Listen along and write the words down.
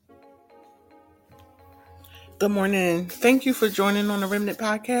Good morning. Thank you for joining on the Remnant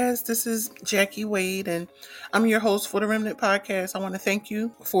Podcast. This is Jackie Wade, and I'm your host for the Remnant Podcast. I want to thank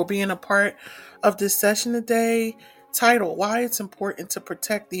you for being a part of this session today, titled Why It's Important to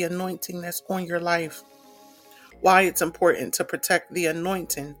Protect the Anointing That's on Your Life. Why it's important to protect the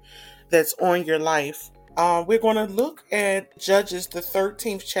anointing that's on your life. We're going to look at Judges, the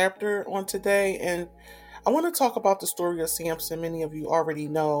 13th chapter on today, and I want to talk about the story of Samson. Many of you already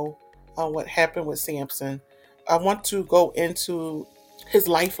know what happened with Samson. I want to go into his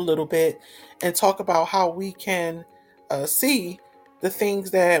life a little bit and talk about how we can see the things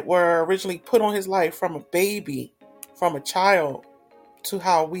that were originally put on his life from a baby, from a child, to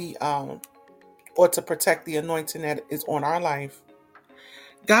how we or to protect the anointing that is on our life.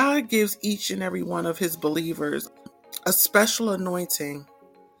 God gives each and every one of his believers a special anointing.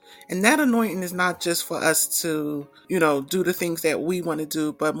 And that anointing is not just for us to, do the things that we want to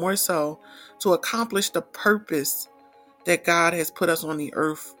do, but more so to accomplish the purpose that God has put us on the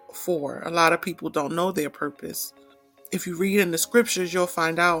earth for. A lot of people don't know their purpose. If you read in the scriptures, you'll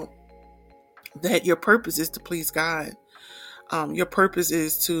find out that your purpose is to please God. Your purpose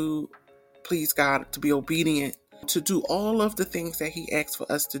is to please God, to be obedient, to do all of the things that he asks for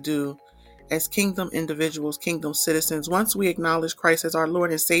us to do as kingdom individuals, kingdom citizens. Once we acknowledge Christ as our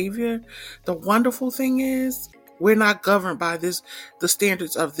Lord and Savior, the wonderful thing is we're not governed by the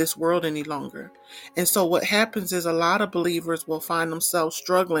standards of this world any longer. And so what happens is a lot of believers will find themselves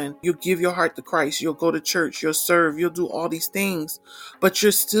struggling. You'll give your heart to Christ. You'll go to church. You'll serve. You'll do all these things, but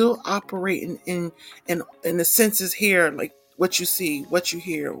you're still operating in the senses here, like what you see, what you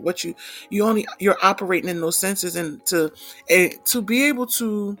hear, you're operating in those senses, and to be able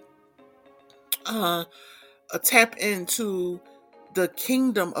to tap into the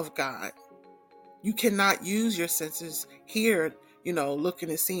kingdom of God, you cannot use your senses here, looking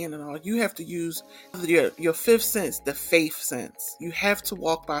and seeing and all. You have to use your fifth sense, the faith sense. You have to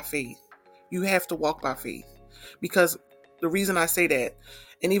walk by faith. You have to walk by faith. Because the reason I say that,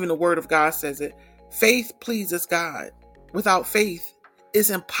 and even the word of God says it, faith pleases God. Without faith,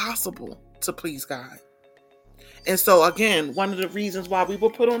 it's impossible to please God. And so again, one of the reasons why we were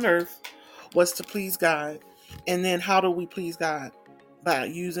put on earth was to please God. And then how do we please God? By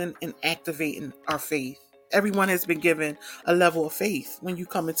using and activating our faith. Everyone has been given a level of faith when you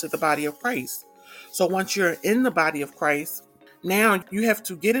come into the body of Christ. So once you're in the body of Christ, now you have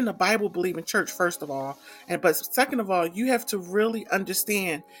to get in the Bible believing church, first of all. But second of all, you have to really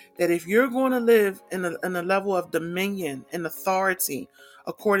understand that if you're going to live in a level of dominion and authority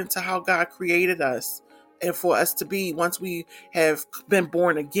according to how God created us, and for us to be, once we have been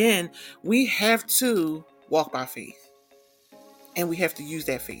born again, we have to walk by faith. And we have to use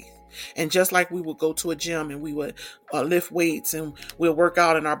that faith. And just like we would go to a gym and we would lift weights and we'll work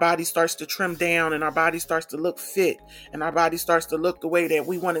out and our body starts to trim down and our body starts to look fit and our body starts to look the way that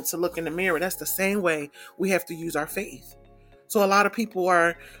we want it to look in the mirror. That's the same way we have to use our faith. So a lot of people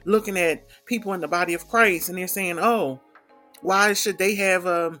are looking at people in the body of Christ and they're saying, oh, why should they have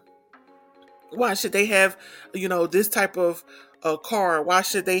this type of a car? Why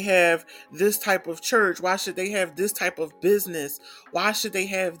should they have this type of church? Why should they have this type of business? Why should they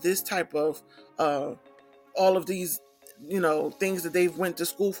have this type of all of these things that they've went to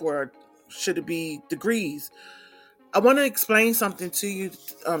school for? Should it be degrees? I want to explain something to you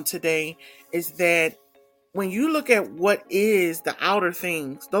today, is that when you look at what is the outer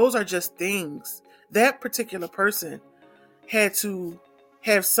things, those are just things. That particular person had to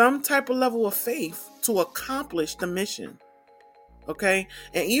have some type of level of faith to accomplish the mission. Okay,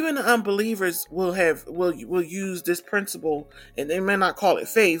 and even the unbelievers will use this principle, and they may not call it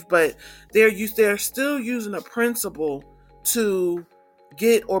faith, but they're still using a principle to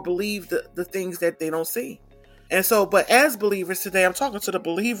get or believe the things that they don't see. And so, but as believers today, I'm talking to the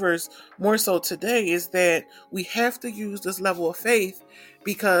believers more so today, is that we have to use this level of faith,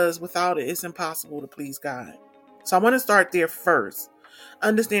 because without it, it's impossible to please God. So I want to start there first.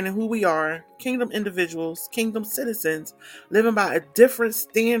 Understanding who we are, kingdom individuals, kingdom citizens, living by a different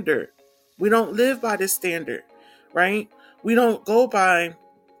standard. We don't live by this standard, right? We don't go by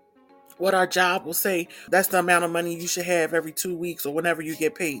what our job will say. That's the amount of money you should have every 2 weeks or whenever you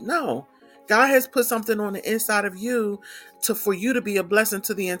get paid. No, God has put something on the inside of you for you to be a blessing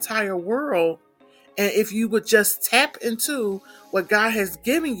to the entire world. And if you would just tap into what God has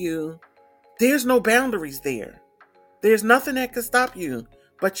given you, there's no boundaries there. There's nothing that can stop you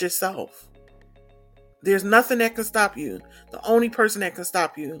but yourself. There's nothing that can stop you. The only person that can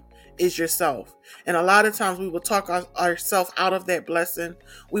stop you is yourself. And a lot of times we will talk ourselves out of that blessing.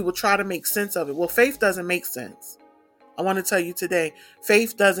 We will try to make sense of it. Well, faith doesn't make sense. I want to tell you today,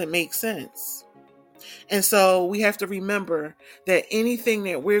 faith doesn't make sense. And so we have to remember that anything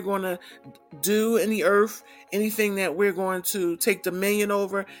that we're going to do in the earth, anything that we're going to take dominion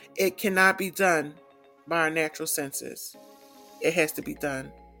over, it cannot be done by our natural senses. It has to be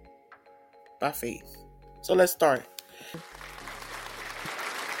done by faith. So let's start.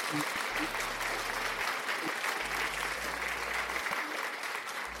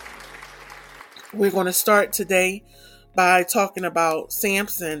 We're going to start today by talking about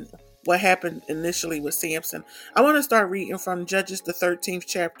Samson, what happened initially with Samson. I want to start reading from Judges, the 13th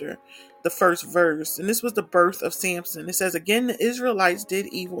chapter, the first verse. And this was the birth of Samson. It says, "Again, the Israelites did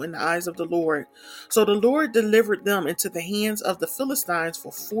evil in the eyes of the Lord. So the Lord delivered them into the hands of the Philistines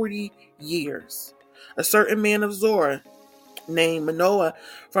for 40 years. A certain man of Zorah, named Manoah,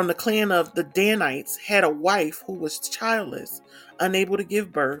 from the clan of the Danites, had a wife who was childless, unable to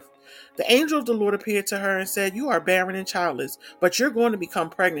give birth. The angel of the Lord appeared to her and said, 'You are barren and childless, but you're going to become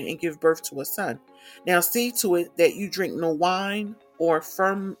pregnant and give birth to a son. Now see to it that you drink no wine or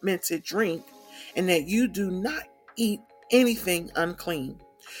fermented drink, and that you do not eat anything unclean.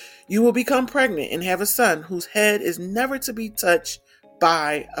 You will become pregnant and have a son whose head is never to be touched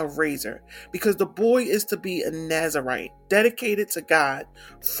by a razor, because the boy is to be a Nazarite, dedicated to God.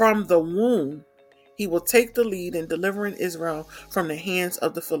 From the womb, he will take the lead in delivering Israel from the hands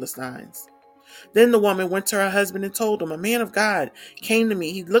of the Philistines.' Then the woman went to her husband and told him, 'A man of God came to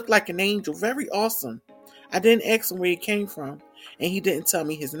me. He looked like an angel, very awesome. I didn't ask him where he came from, and he didn't tell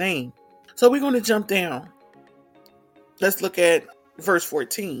me his name.'" So we're going to jump down. Let's look at verse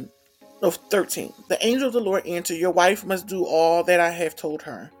 14. Of 13. "The angel of the Lord answered, 'Your wife must do all that I have told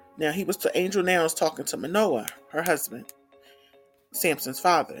her.'" Now the angel now is talking to Manoah, her husband, Samson's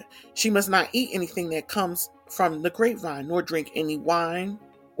father. "She must not eat anything that comes from the grapevine, nor drink any wine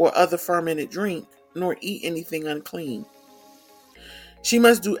or other fermented drink, nor eat anything unclean. She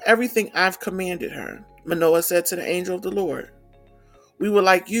must do everything I've commanded her." Manoah said to the angel of the Lord, "We would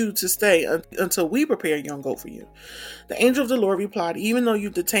like you to stay until we prepare a young goat for you." The angel of the Lord replied, "Even though you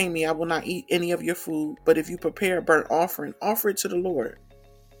detain me, I will not eat any of your food, but if you prepare a burnt offering, offer it to the Lord."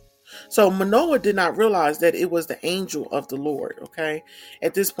 So Manoah did not realize that it was the angel of the Lord. Okay,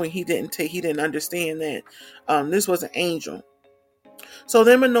 at this point he didn't understand that this was an angel. So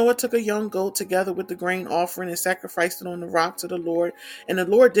then Manoah took a young goat together with the grain offering and sacrificed it on the rock to the Lord. And the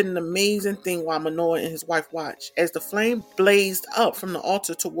Lord did an amazing thing while Manoah and his wife watched. As the flame blazed up from the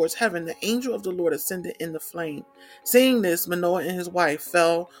altar towards heaven, the angel of the Lord ascended in the flame. Seeing this, Manoah and his wife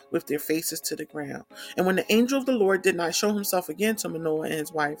fell with their faces to the ground. And when the angel of the Lord did not show himself again to Manoah and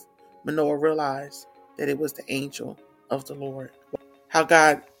his wife, Manoah realized that it was the angel of the Lord. How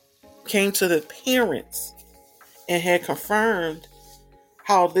God came to the parents and had confirmed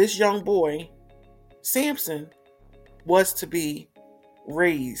how this young boy, Samson, was to be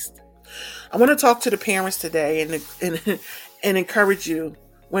raised. I want to talk to the parents today and encourage you.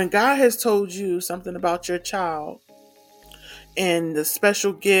 When God has told you something about your child and the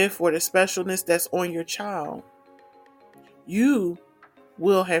special gift or the specialness that's on your child, you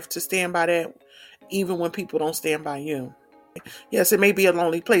will have to stand by that even when people don't stand by you. Yes, it may be a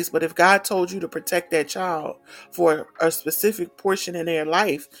lonely place, but if God told you to protect that child for a specific portion in their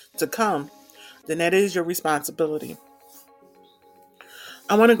life to come, then that is your responsibility.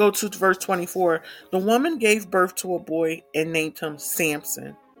 I want to go to verse 24. "The woman gave birth to a boy and named him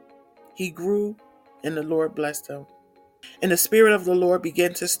Samson. He grew and the Lord blessed him. And the Spirit of the Lord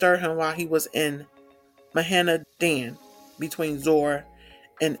began to stir him while he was in Mahaneh-dan, between Zor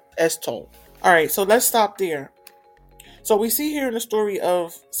and Eshtaol." All right, so let's stop there. So we see here in the story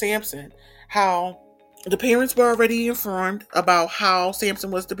of Samson how the parents were already informed about how Samson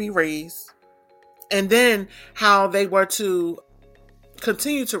was to be raised, and then how they were to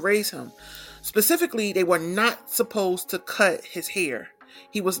continue to raise him. Specifically, they were not supposed to cut his hair.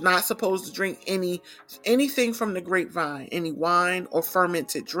 He was not supposed to drink anything from the grapevine, any wine or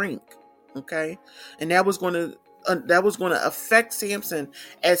fermented drink. Okay, and that was going to affect Samson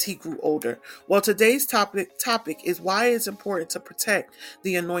as he grew older. Well, today's topic is why it's important to protect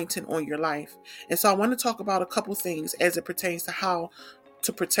the anointing on your life. And so I want to talk about a couple things as it pertains to how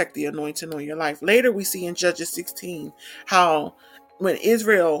to protect the anointing on your life. Later, we see in Judges 16 how when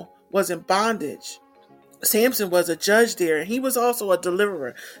Israel was in bondage, Samson was a judge there, and he was also a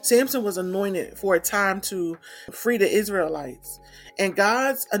deliverer. Samson was anointed for a time to free the Israelites. And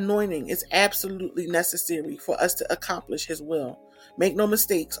God's anointing is absolutely necessary for us to accomplish his will. Make no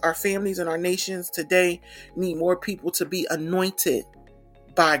mistakes, our families and our nations today need more people to be anointed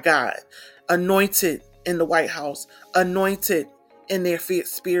by God, anointed in the White House, anointed in their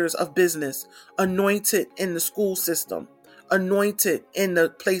spheres of business, anointed in the school system, anointed in the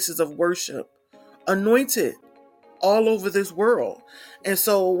places of worship, anointed all over this world. And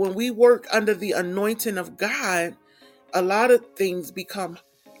so when we work under the anointing of God, a lot of things become,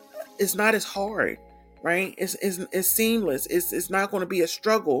 it's not as hard, right? It's seamless. It's not going to be a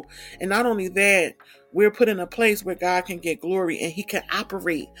struggle. And not only that, we're put in a place where God can get glory and he can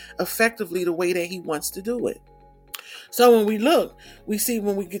operate effectively the way that he wants to do it. So when we look, we see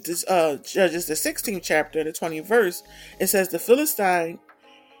when we get this Judges, the 16th chapter, the 20th verse, it says, the Philistine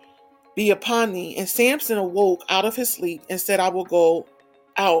be upon thee. And Samson awoke out of his sleep and said, I will go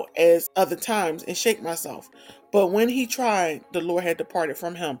out as other times and shake myself. But when he tried, the Lord had departed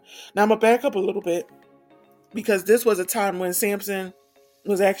from him. Now I'm going to back up a little bit, because this was a time when Samson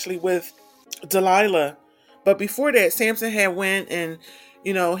was actually with Delilah. But before that, Samson had went and,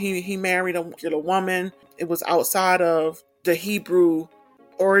 he married a woman. It was outside of the Hebrew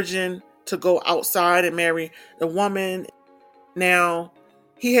origin to go outside and marry the woman. Now,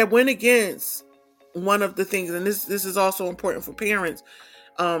 he had went against one of the things, and this is also important for parents.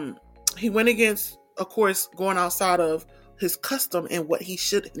 He went against, of course, going outside of his custom and what he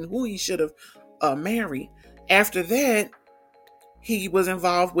should and who he should have married. After that, he was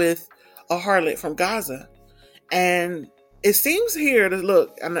involved with a harlot from Gaza. And it seems here to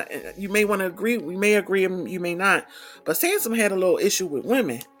look, and you may want to agree, we may agree, you may not, but Samson had a little issue with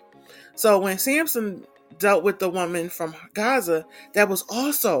women. So when Samson dealt with the woman from Gaza, that was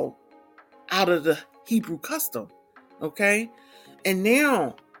also out of the Hebrew custom. Okay. And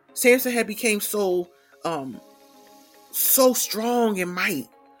now Samson had became so strong in might.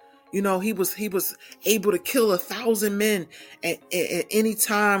 He was able to kill 1,000 men at any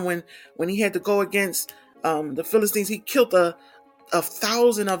time when he had to go against the Philistines. He killed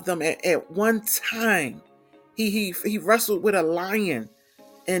 1,000 of them at one time. He wrestled with a lion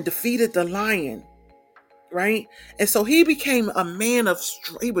and defeated the lion, right? And so he became a man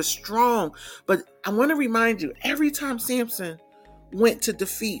he was strong. But I want to remind you, every time Samson went to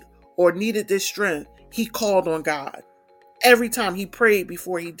defeat or needed this strength, he called on God. Every time he prayed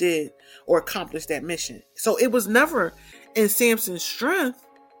before he did or accomplished that mission. So it was never in Samson's strength.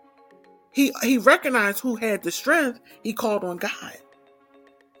 He recognized who had the strength. He called on God.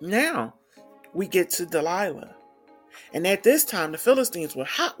 Now we get to Delilah. And at this time, the Philistines were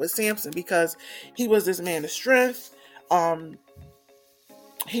hot with Samson because he was this man of strength.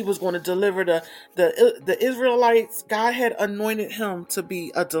 He was going to deliver the Israelites. God had anointed him to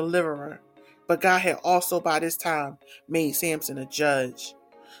be a deliverer. But God had also by this time made Samson a judge.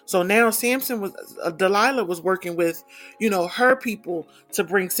 So now Delilah was working with, her people to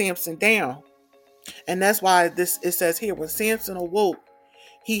bring Samson down. And that's why it says here, when Samson awoke,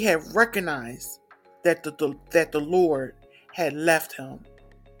 he had recognized that the Lord had left him.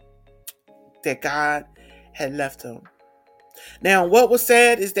 That God had left him. Now, what was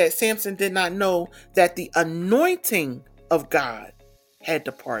said is that Samson did not know that the anointing of God had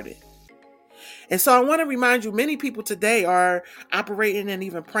departed. And so I want to remind you, many people today are operating and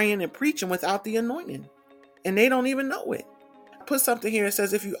even praying and preaching without the anointing. And they don't even know it. I put something here. It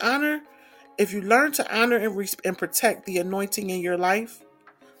says, if you learn to honor and protect the anointing in your life,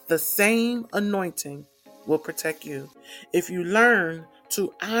 the same anointing will protect you. If you learn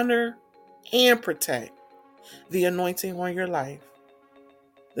to honor and protect the anointing on your life,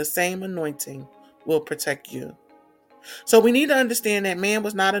 the same anointing will protect you. So we need to understand that man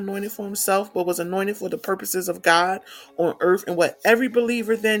was not anointed for himself, but was anointed for the purposes of God on earth. And what every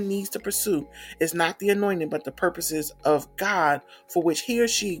believer then needs to pursue is not the anointing, but the purposes of God for which he or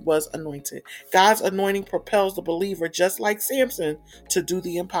she was anointed. God's anointing propels the believer, just like Samson, to do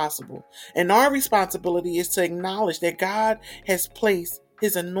the impossible. And our responsibility is to acknowledge that God has placed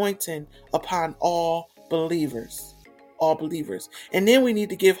his anointing upon all believers. And then we need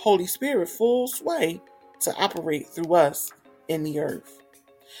to give Holy Spirit full sway to operate through us in the earth.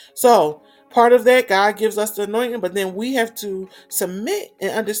 So part of that, God gives us the anointing, but then we have to submit and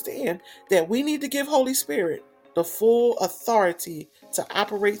understand that we need to give Holy Spirit the full authority to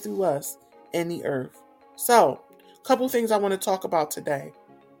operate through us in the earth. So a couple things I want to talk about today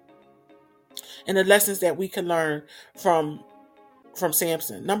and the lessons that we can learn from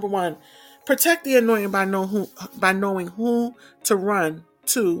Samson. Number one, protect the anointing by knowing who to run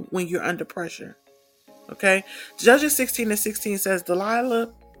to when you're under pressure. Okay, Judges 16:16 says,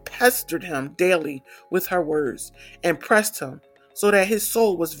 Delilah pestered him daily with her words and pressed him so that his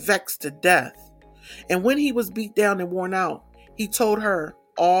soul was vexed to death. And when he was beat down and worn out, he told her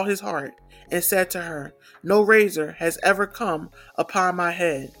all his heart and said to her, no razor has ever come upon my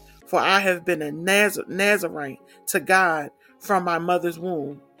head, for I have been a Nazarite to God from my mother's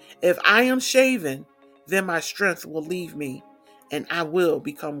womb. If I am shaven, then my strength will leave me and I will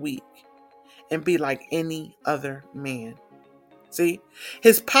become weak. and be like any other man. See,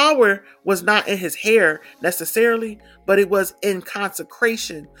 his power was not in his hair necessarily, but it was in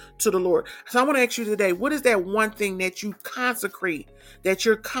consecration to the Lord. So I want to ask you today, what is that one thing that you consecrate, that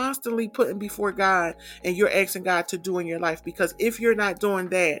you're constantly putting before God and you're asking God to do in your life? Because if you're not doing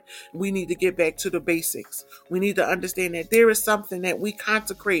that, we need to get back to the basics. We need to understand that there is something that we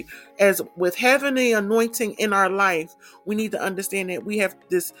consecrate as with having the anointing in our life. We need to understand that we have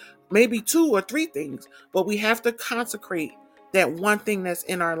this maybe 2 or 3 things, but we have to consecrate that one thing that's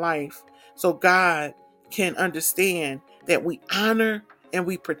in our life so God can understand that we honor and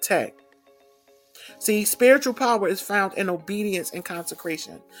we protect. See, spiritual power is found in obedience and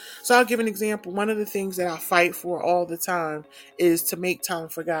consecration. So I'll give an example. One of the things that I fight for all the time is to make time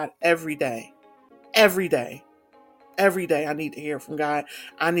for God every day. Every day. Every day I need to hear from God.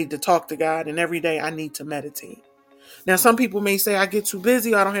 I need to talk to God, and every day I need to meditate. Now, some people may say I get too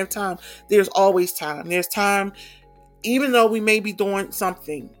busy, I don't have time. There's always time. There's time. Even though we may be doing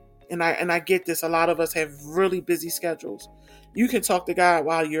something, and I get this, a lot of us have really busy schedules. You can talk to God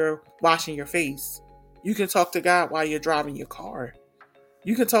while you're washing your face. You can talk to God while you're driving your car.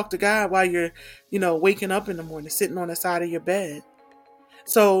 You can talk to God while you're, waking up in the morning, sitting on the side of your bed.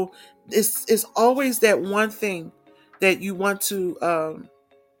 So it's always that one thing that you want to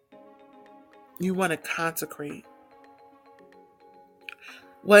consecrate.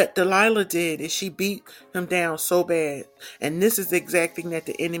 What Delilah did is she beat him down so bad. And this is the exact thing that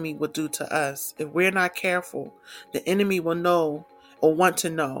the enemy will do to us. If we're not careful, the enemy will know or want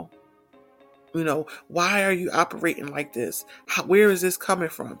to know, why are you operating like this? Where is this coming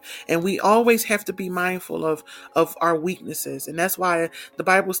from? And we always have to be mindful of our weaknesses. And that's why the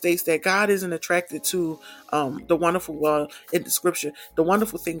Bible states that God isn't attracted to the wonderful, in the scripture, the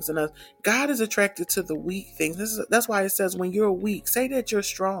wonderful things in us. God is attracted to the weak things. That's why it says when you're weak, say that you're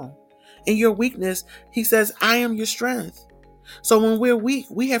strong. In your weakness, he says, I am your strength. So when we're weak,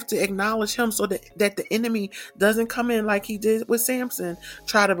 we have to acknowledge him so that the enemy doesn't come in like he did with Samson,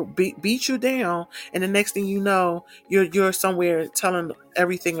 try to beat you down. And the next thing you know, you're somewhere telling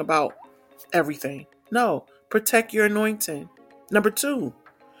everything about everything. No, protect your anointing. Number 2,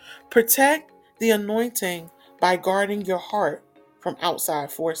 protect the anointing by guarding your heart from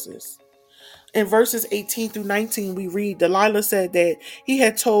outside forces. In verses 18 through 19, we read, Delilah said that he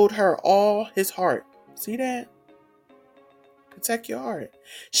had told her all his heart. See that? Protect your heart.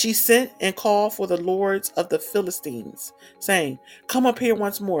 She sent and called for the lords of the Philistines, saying, come up here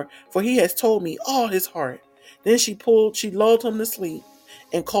once more, for he has told me all his heart. Then she lulled him to sleep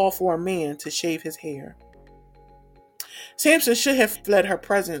and called for a man to shave his hair. Samson should have fled her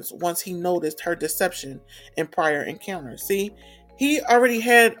presence once he noticed her deception in prior encounters. See, he already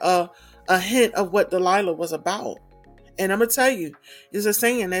had a hint of what Delilah was about. And I'm going to tell you, there's a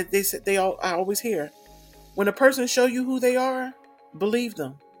saying that I always hear. When a person shows you who they are, believe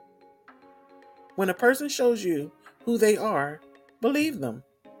them. When a person shows you who they are, believe them.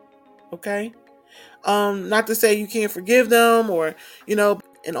 Okay? Not to say you can't forgive them or,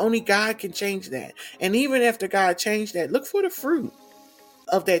 and only God can change that. And even after God changed that, look for the fruit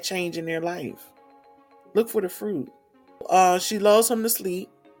of that change in their life. Look for the fruit. She lulls him to sleep,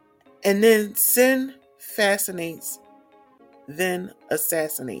 and then sin fascinates, then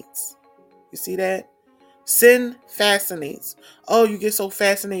assassinates. You see that? Sin fascinates. Oh, you get so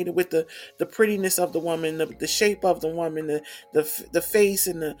fascinated with the prettiness of the woman, the shape of the woman, the face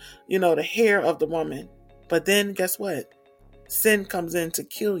and the hair of the woman. But then guess what? Sin comes in to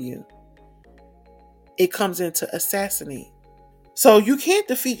kill you. It comes in to assassinate. So you can't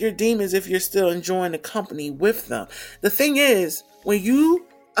defeat your demons if you're still enjoying the company with them. The thing is, when you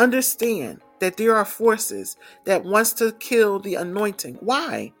understand that there are forces that wants to kill the anointing,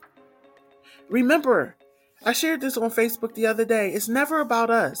 why? Remember, I shared this on Facebook the other day. It's never about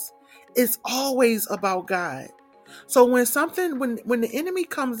us. It's always about God. So when the enemy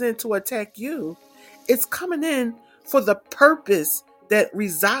comes in to attack you, it's coming in for the purpose that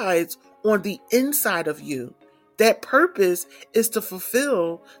resides on the inside of you. That purpose is to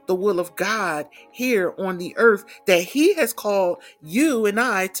fulfill the will of God here on the earth that he has called you and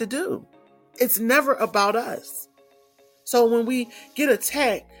I to do. It's never about us. So when we get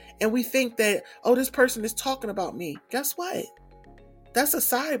attacked, and we think that, oh, this person is talking about me. Guess what? That's a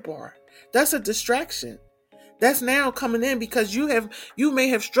sidebar. That's a distraction. That's now coming in because you may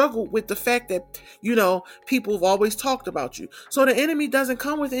have struggled with the fact that, people have always talked about you. So the enemy doesn't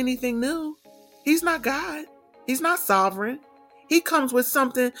come with anything new. He's not God. He's not sovereign. He comes with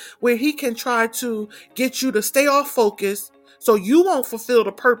something where he can try to get you to stay off focus so you won't fulfill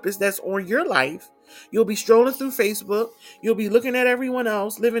the purpose that's on your life. You'll be strolling through Facebook. You'll be looking at everyone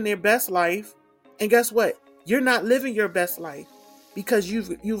else living their best life. And guess what? You're not living your best life because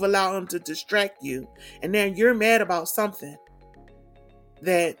you've allowed him to distract you. And then you're mad about something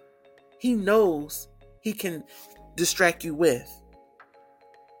that he knows he can distract you with.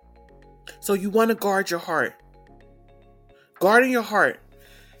 So you want to guard your heart. Guarding your heart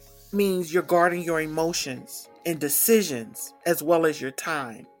means you're guarding your emotions and decisions as well as your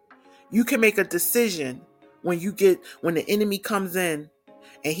time. You can make a decision when the enemy comes in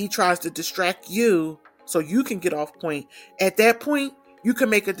and he tries to distract you so you can get off point. At that point, you can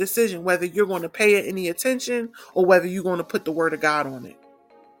make a decision whether you're going to pay it any attention or whether you're going to put the word of God on it.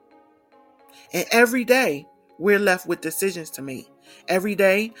 And every day, we're left with decisions to make. Every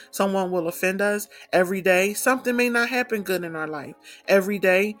day, someone will offend us. Every day, something may not happen good in our life. Every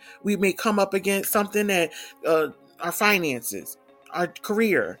day, we may come up against something that our finances, our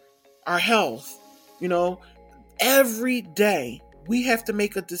career, our health, every day, we have to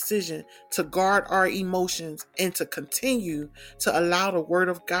make a decision to guard our emotions and to continue to allow the word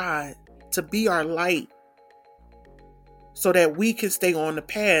of God to be our light so that we can stay on the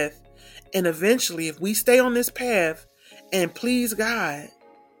path. And eventually, if we stay on this path and please God,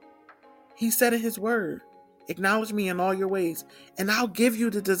 he said in his word, acknowledge me in all your ways, and I'll give you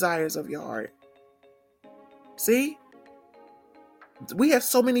the desires of your heart. See? We have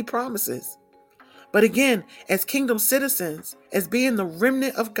so many promises. But again, as kingdom citizens, as being the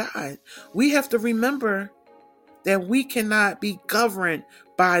remnant of God, we have to remember that we cannot be governed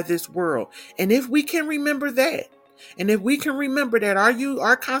by this world. And if we can remember that, and if we can remember that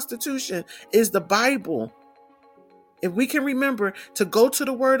our Constitution is the Bible, if we can remember to go to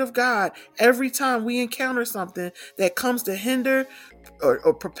the Word of God every time we encounter something that comes to hinder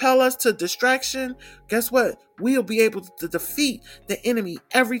or propel us to distraction, guess what? We'll be able to defeat the enemy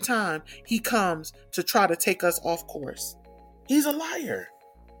every time he comes to try to take us off course. He's a liar.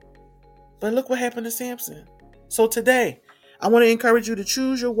 But look what happened to Samson. So today, I want to encourage you to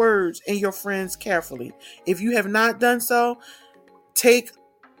choose your words and your friends carefully. If you have not done so, take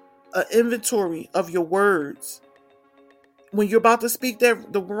an inventory of your words. When you're about to speak the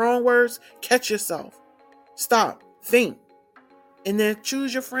wrong words, catch yourself. Stop, think, and then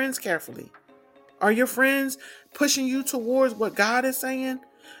choose your friends carefully. Are your friends pushing you towards what God is saying?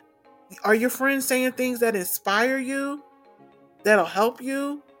 Are your friends saying things that inspire you, that'll help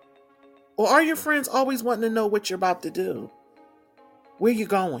you? Or are your friends always wanting to know what you're about to do? Where you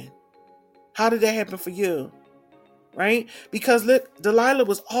going? How did that happen for you? Right? Because look, Delilah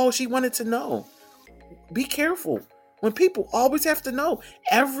was all she wanted to know. Be careful. When people always have to know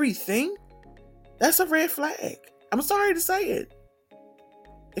everything, that's a red flag. I'm sorry to say it.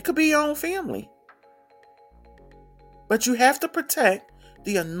 It could be your own family. But you have to protect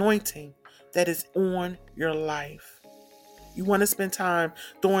the anointing that is on your life. You want to spend time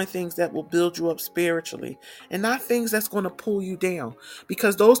doing things that will build you up spiritually and not things that's going to pull you down.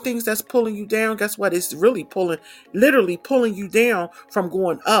 Because those things that's pulling you down, guess what? It's really literally pulling you down from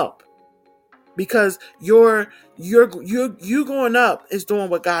going up. Because you going up is doing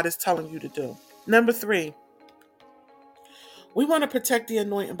what God is telling you to do. Number 3, we want to protect the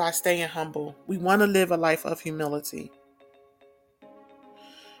anointing by staying humble. We want to live a life of humility.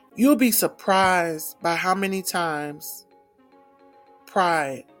 You'll be surprised by how many times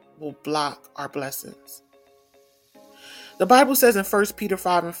pride will block our blessings. The Bible says in 1 Peter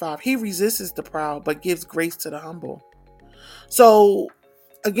 5:5, he resists the proud but gives grace to the humble. So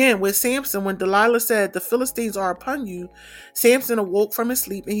again, with Samson, when Delilah said, the Philistines are upon you, Samson awoke from his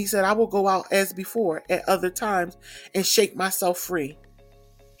sleep and he said, I will go out as before at other times and shake myself free.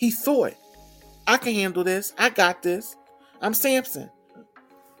 He thought, I can handle this. I got this. I'm Samson.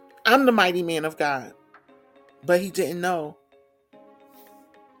 I'm the mighty man of God. But he didn't know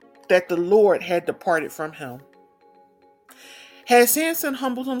that the Lord had departed from him. Had Samson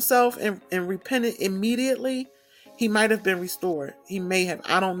humbled himself and repented immediately, he might have been restored. He may have.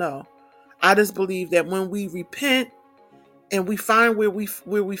 I don't know. I just believe that when we repent and we find where we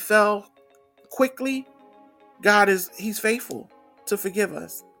fell quickly, he's faithful to forgive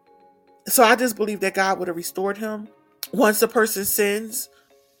us. So I just believe that God would have restored him. Once a person sins,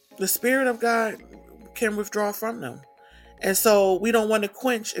 the Spirit of God can withdraw from them. And so we don't want to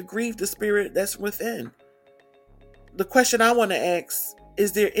quench or grieve the spirit that's within. The question I want to ask,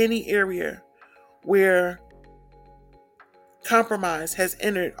 is there any area where compromise has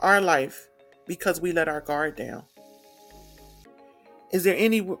entered our life because we let our guard down? Is there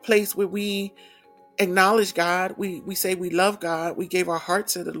any place where we acknowledge God? We say we love God. We gave our heart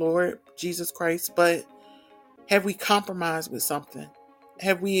to the Lord Jesus Christ, but have we compromised with something?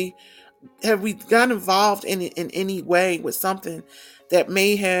 Have we got involved in any way with something that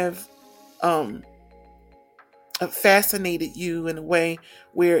may have fascinated you in a way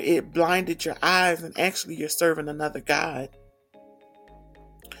where it blinded your eyes and actually you're serving another God.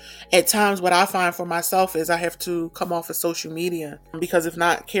 At times, what I find for myself is I have to come off of social media because if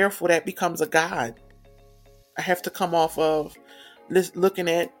not careful, that becomes a God. I have to come off of looking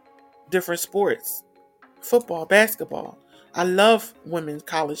at different sports, football, basketball. I love women's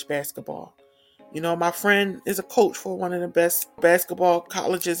college basketball. My friend is a coach for one of the best basketball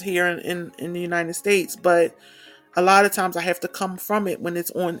colleges here in the United States, but a lot of times I have to come from it when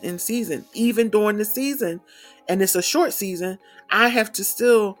it's on in season. Even during the season, and it's a short season, I have to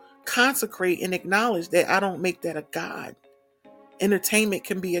still consecrate and acknowledge that I don't make that a God. Entertainment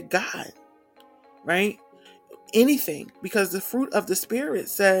can be a God, right? Anything, because the fruit of the Spirit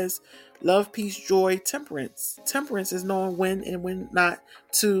says love, peace, joy, temperance. Temperance is knowing when and when not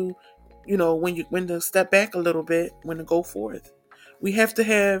to, when to step back a little bit, when to go forth. We have to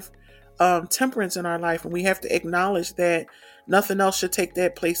have temperance in our life, and we have to acknowledge that nothing else should take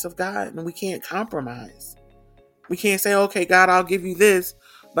that place of God, and we can't compromise. We can't say, okay, God, I'll give you this,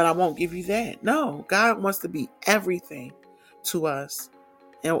 but I won't give you that. No, God wants to be everything to us,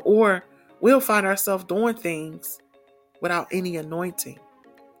 or we'll find ourselves doing things without any anointing.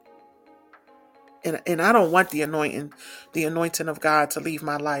 And I don't want the anointing of God to leave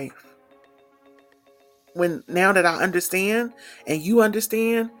my life. Now that I understand and you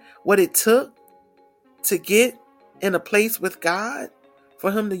understand what it took to get in a place with God,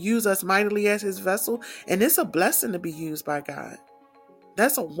 for him to use us mightily as his vessel, and it's a blessing to be used by God.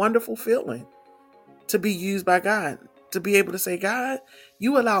 That's a wonderful feeling, to be used by God, to be able to say, God,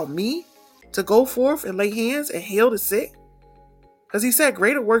 you allow me to go forth and lay hands and heal the sick. Because he said,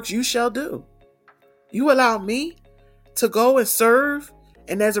 greater works you shall do. You allow me to go and serve.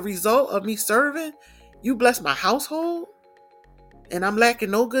 And as a result of me serving, you bless my household. And I'm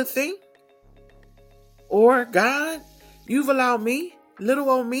lacking no good thing. Or God, you've allowed me, little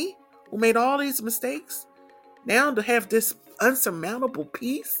old me, who made all these mistakes, now to have this unsurmountable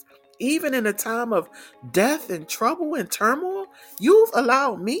peace, even in a time of death and trouble and turmoil. You've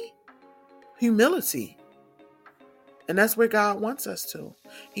allowed me humility. And that's where God wants us to.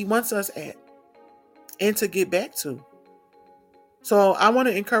 He wants us at and to get back to. So I want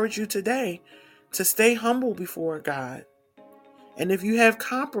to encourage you today to stay humble before God. And if you have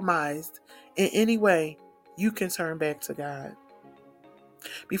compromised in any way, you can turn back to God.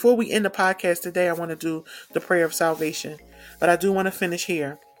 Before we end the podcast today, I want to do the prayer of salvation, but I do want to finish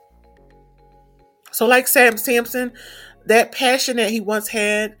here. So like Samson, that passion that he once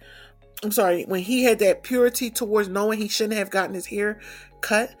had, when he had that purity towards knowing he shouldn't have gotten his hair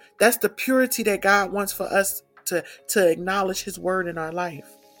cut, that's the purity that God wants for us to acknowledge his word in our life.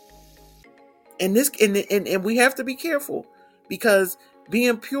 And we have to be careful, because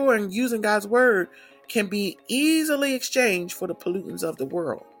being pure and using God's word can be easily exchanged for the pollutants of the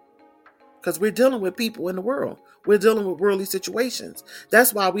world. Because we're dealing with people in the world. We're dealing with worldly situations.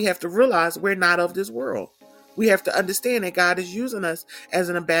 That's why we have to realize we're not of this world. We have to understand that God is using us as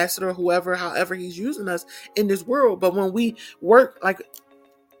an ambassador, however he's using us in this world. But when we work,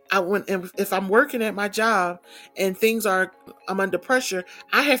 if I'm working at my job and I'm under pressure,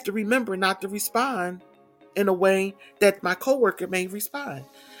 I have to remember not to respond in a way that my coworker may respond.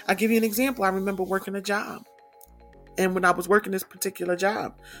 I'll give you an example. I remember working a job. And when I was working this particular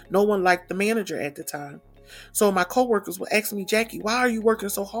job, no one liked the manager at the time. So my coworkers would ask me, Jackie, why are you working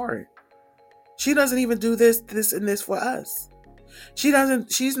so hard? She doesn't even do this, and this for us.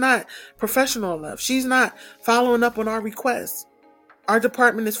 She's not professional enough. She's not following up on our requests. Our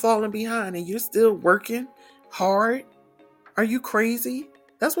department is falling behind and you're still working hard. Are you crazy?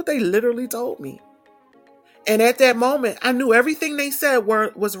 That's what they literally told me. And at that moment, I knew everything they said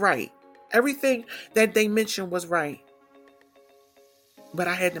was right. Everything that they mentioned was right. But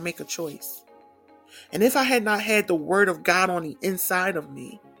I had to make a choice. And if I had not had the word of God on the inside of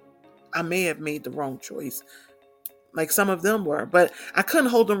me, I may have made the wrong choice, like some of them were. But I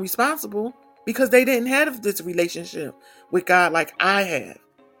couldn't hold them responsible because they didn't have this relationship with God like I have.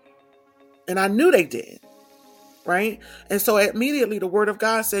 And I knew they did. Right? And so immediately the word of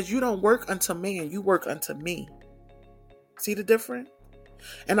God says, you don't work unto man, you work unto me. See the difference?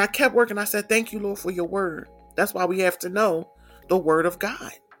 And I kept working. I said, thank you, Lord, for your word. That's why we have to know the word of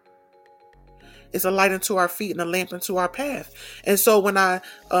God. It's a light unto our feet and a lamp unto our path. And so when I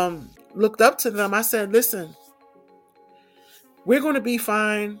looked up to them, I said, listen, we're going to be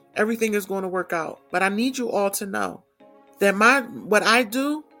fine. Everything is going to work out. But I need you all to know that what I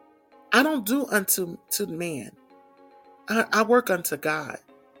do, I don't do unto man. I work unto God.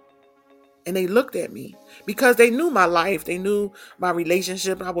 And they looked at me because they knew my life. They knew my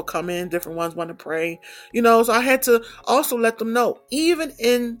relationship. I would come in, different ones want to pray, so I had to also let them know, even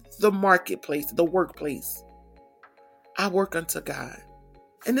in the marketplace, the workplace, I work unto God.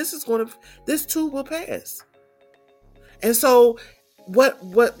 And this too will pass. And so what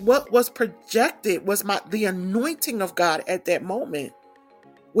was projected was the anointing of God at that moment,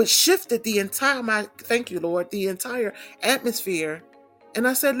 which shifted the entire, thank you, Lord, the entire atmosphere. And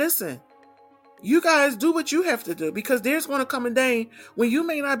I said, listen, you guys do what you have to do, because there's going to come a day when you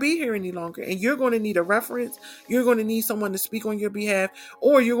may not be here any longer, and you're going to need a reference. You're going to need someone to speak on your behalf,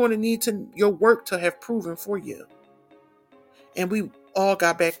 or you're going to need your work to have proven for you. And we all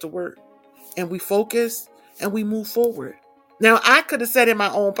got back to work, and we focused, and we moved forward. Now, I could have said in my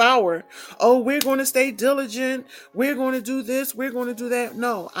own power, oh, we're going to stay diligent. We're going to do this. We're going to do that.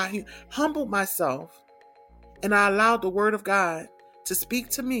 No, I humbled myself, and I allowed the word of God to speak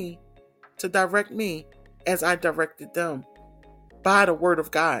to me, to direct me as I directed them by the word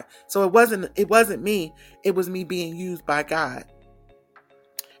of God. So it wasn't me. It was me being used by God.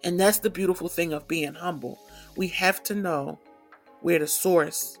 And that's the beautiful thing of being humble. We have to know where the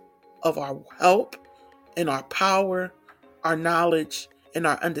source of our help and our power, our knowledge, and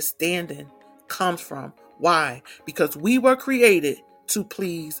our understanding comes from. Why? Because we were created to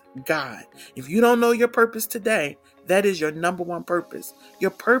please God. If you don't know your purpose today, that is your number one purpose. Your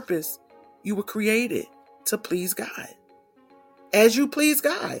purpose, you were created to please God. As you please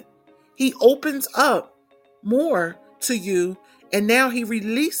God, He opens up more to you, and now He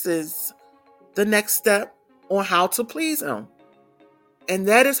releases the next step on how to please Him. And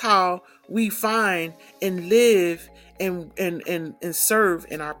that is how we find and live and serve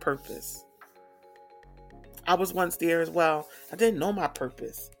in our purpose. I was once there as well. I didn't know my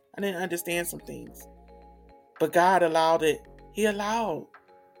purpose. I didn't understand some things. But God allowed it. He allowed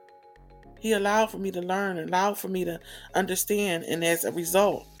for me to learn, allowed for me to understand. And as a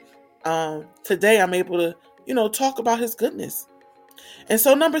result, today I'm able to, talk about His goodness. And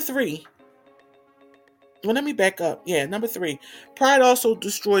so number 3, well, let me back up. Number 3, pride also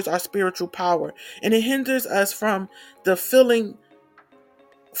destroys our spiritual power, and it hinders us from the filling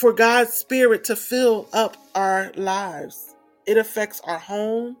for God's Spirit to fill up our lives. It affects our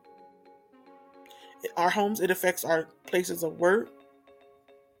homes. It affects our places of work.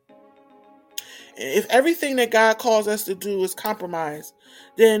 If everything that God calls us to do is compromised,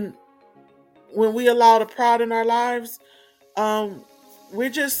 then when we allow the pride in our lives, we're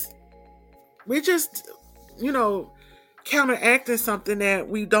just counteracting something that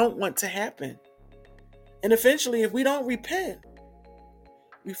we don't want to happen. And eventually, if we don't repent,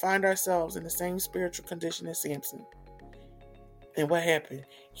 we find ourselves in the same spiritual condition as Samson. And what happened?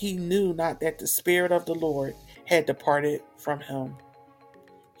 He knew not that the Spirit of the Lord had departed from him.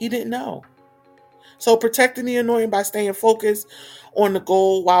 He didn't know. So protecting the anointing by staying focused on the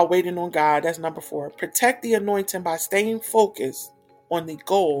goal while waiting on God. That's number 4. Protect the anointing by staying focused on the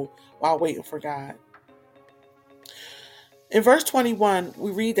goal while waiting for God. In verse 21,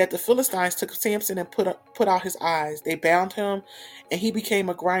 we read that the Philistines took Samson and put out his eyes. They bound him, and he became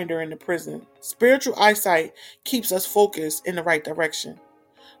a grinder in the prison. Spiritual eyesight keeps us focused in the right direction.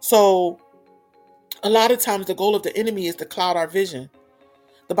 So a lot of times the goal of the enemy is to cloud our vision.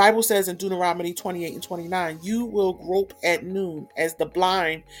 The Bible says in Deuteronomy 28 and 29, you will grope at noon as the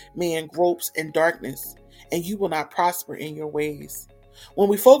blind man gropes in darkness, and you will not prosper in your ways. When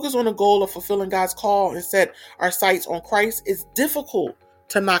we focus on the goal of fulfilling God's call and set our sights on Christ, it's difficult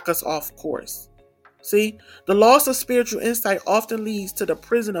to knock us off course. See, the loss of spiritual insight often leads to the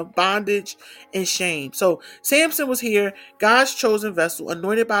prison of bondage and shame. So Samson was here, God's chosen vessel,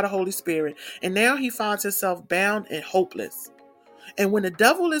 anointed by the Holy Spirit, and now he finds himself bound and hopeless. And when the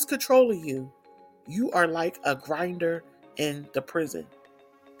devil is controlling you, you are like a grinder in the prison.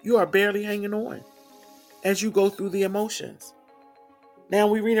 You are barely hanging on as you go through the emotions. Now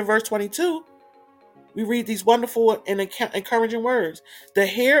we read in verse 22, we read these wonderful and encouraging words. The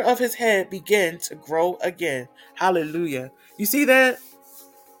hair of his head began to grow again. Hallelujah. You see that?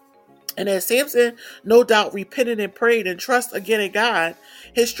 And as Samson no doubt repented and prayed and trusted again in God,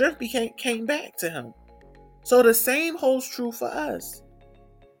 his strength came back to him. So the same holds true for us.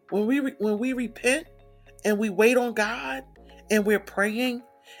 When we repent and we wait on God and we're praying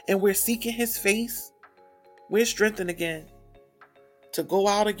and we're seeking His face, we're strengthened again to go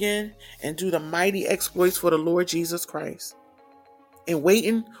out again and do the mighty exploits for the Lord Jesus Christ. And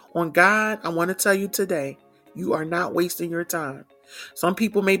waiting on God, I want to tell you today, you are not wasting your time. Some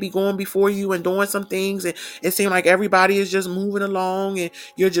people may be going before you and doing some things, and it seems like everybody is just moving along and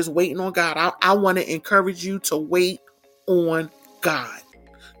you're just waiting on God. I want to encourage you to wait on God.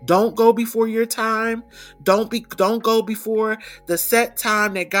 Don't go before your time. Don't go before the set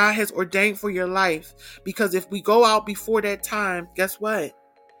time that God has ordained for your life. Because if we go out before that time, guess what?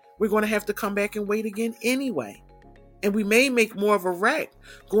 We're going to have to come back and wait again anyway. And we may make more of a wreck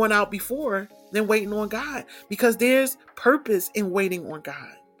going out before than waiting on God, because there's purpose in waiting on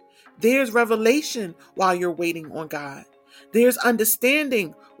God. There's revelation while you're waiting on God. There's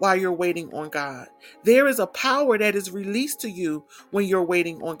understanding while you're waiting on God. There is a power that is released to you when you're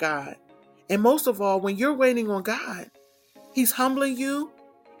waiting on God. And most of all, when you're waiting on God, He's humbling you.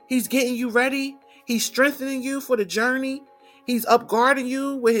 He's getting you ready. He's strengthening you for the journey. He's upguarding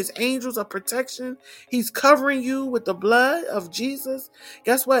you with His angels of protection. He's covering you with the blood of Jesus.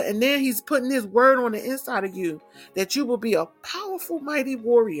 Guess what? And then He's putting His word on the inside of you that you will be a powerful, mighty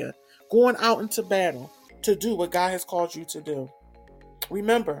warrior going out into battle to do what God has called you to do.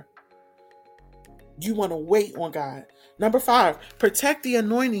 Remember, you want to wait on God. Number 5, protect the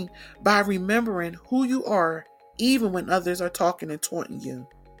anointing by remembering who you are, even when others are talking and taunting you.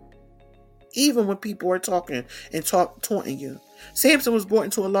 Even when people are talking and taunting you. Samson was brought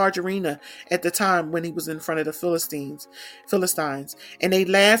into a large arena at the time when he was in front of the Philistines, and they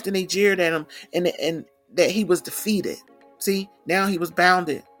laughed and they jeered at him, and that he was defeated. See, now he was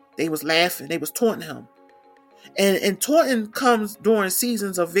bounded. They was laughing. They was taunting him. And taunting comes during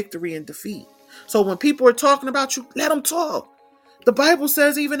seasons of victory and defeat. So when people are talking about you, let them talk. The Bible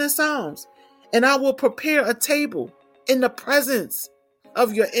says, even in Psalms, and I will prepare a table in the presence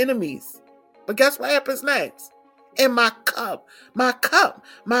of your enemies. But guess what happens next? And my cup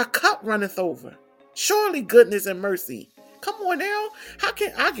runneth over. Surely goodness and mercy. Come on now. How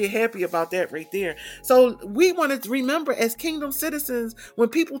can I get happy about that right there? So we want to remember, as kingdom citizens, when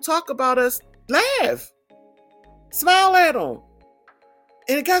people talk about us, laugh. Smile at them.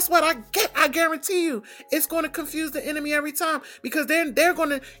 And guess what? I guarantee you, it's going to confuse the enemy every time, because they're going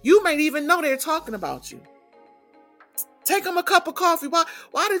to, you might even know they're talking about you. Take them a cup of coffee.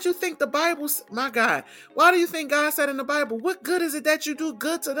 Why did you think the Bible, my God, why do you think God said in the Bible, what good is it that you do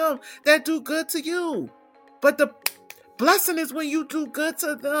good to them that do good to you? But the blessing is when you do good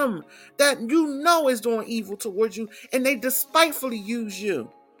to them that you know is doing evil towards you, and they despitefully use you.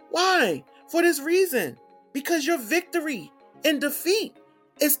 Why? For this reason. Because your victory and defeat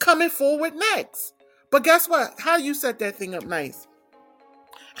is coming forward next. But guess what? How do you set that thing up nice?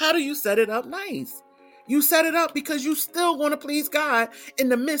 How do you set it up nice? You set it up because you still want to please God in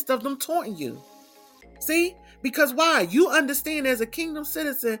the midst of them taunting you. See? Because why? You understand, as a kingdom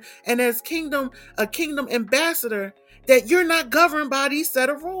citizen and as a kingdom ambassador, that you're not governed by these set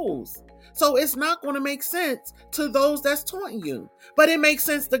of rules. So it's not going to make sense to those that's taunting you. But it makes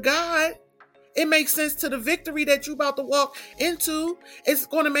sense to God. It makes sense to the victory that you're about to walk into. It's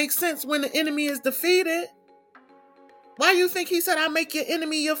going to make sense when the enemy is defeated. Why do you think He said, I'll make your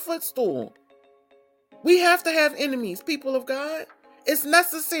enemy your footstool? We have to have enemies, people of God. It's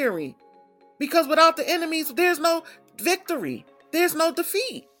necessary. Because without the enemies, there's no victory. There's no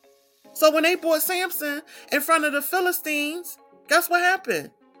defeat. So when they brought Samson in front of the Philistines, guess what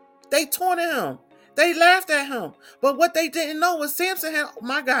happened? They taunted him. They laughed at him. But what they didn't know was Samson had,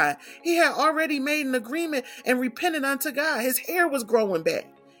 my God, he had already made an agreement and repented unto God. His hair was growing back.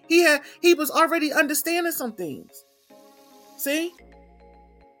 He was already understanding some things. See?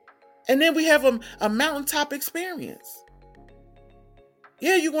 And then we have a mountaintop experience.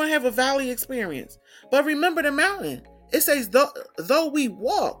 Yeah, you're going to have a valley experience. But remember the mountain. It says, though we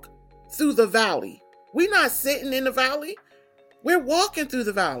walk through the valley, we're not sitting in the valley. We're walking through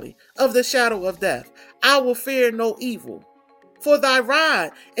the valley of the shadow of death. I will fear no evil. For thy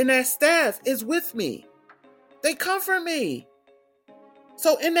rod and thy staff is with me. They comfort me.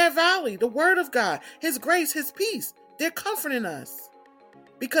 So in that valley, the word of God, His grace, His peace, they're comforting us.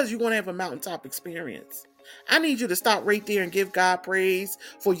 Because you're going to have a mountaintop experience. I need you to stop right there and give God praise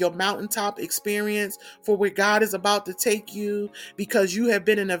for your mountaintop experience, for where God is about to take you, because you have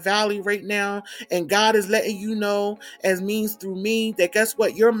been in a valley right now, and God is letting you know, as means through me, that guess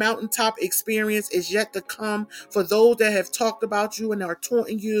what? Your mountaintop experience is yet to come. For those that have talked about you and are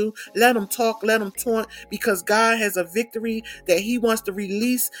taunting you, let them talk, let them taunt, because God has a victory that He wants to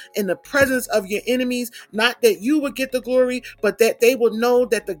release in the presence of your enemies. Not that you would get the glory, but that they will know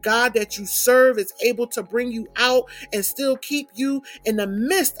that the God that you serve is able to bring you out and still keep you in the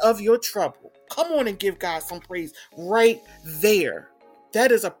midst of your trouble. Come on and give God some praise right there.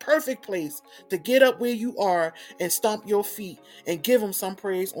 That is a perfect place to get up where you are and stomp your feet and give Him some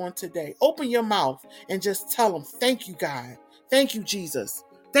praise on today. Open your mouth and just tell Him, thank you, God. Thank you, Jesus.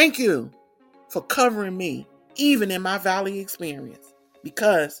 Thank you for covering me, even in my valley experience,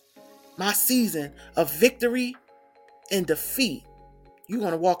 because my season of victory and defeat, You're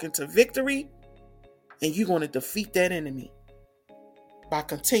going to walk into victory, and you're going to defeat that enemy by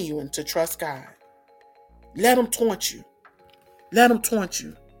continuing to trust God. Let him taunt you. Let him taunt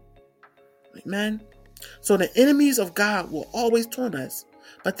you. Amen. So the enemies of God will always taunt us,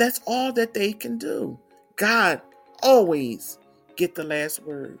 but that's all that they can do. God always gets the last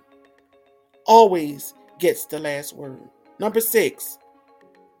word. Always gets the last word. Number 6.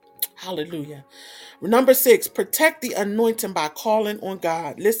 Hallelujah. Number 6, protect the anointing by calling on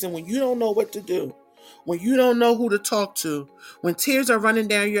God. Listen, when you don't know what to do, when you don't know who to talk to, when tears are running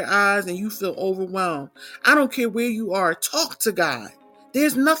down your eyes and you feel overwhelmed, I don't care where you are, talk to God.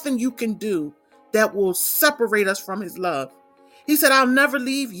 There's nothing you can do that will separate us from his love. He said, I'll never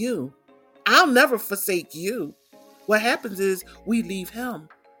leave you. I'll never forsake you. What happens is we leave him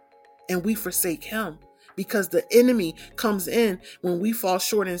and we forsake him. Because the enemy comes in when we fall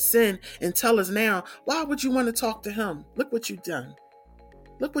short in sin and tell us now, why would you want to talk to him? Look what you've done.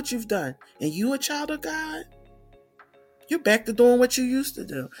 Look what you've done. And you a child of God? You're back to doing what you used to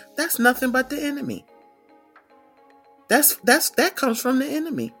do. That's nothing but the enemy. That comes from the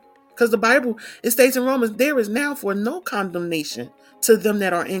enemy. Because the Bible, it states in Romans, there is now for no condemnation to them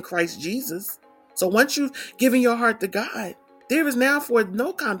that are in Christ Jesus. So once you've given your heart to God, there is now for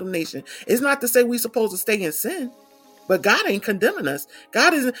no condemnation. It's not to say we're supposed to stay in sin, but God ain't condemning us.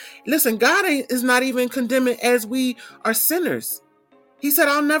 God is not even condemning as we are sinners. He said,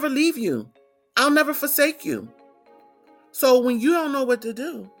 I'll never leave you. I'll never forsake you. So when you don't know what to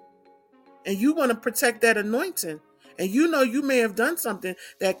do and you want to protect that anointing and you know you may have done something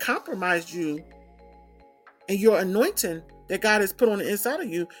that compromised you and your anointing that God has put on the inside of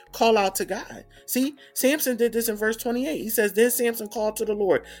you, call out to God. See, Samson did this in verse 28. He says, then Samson called to the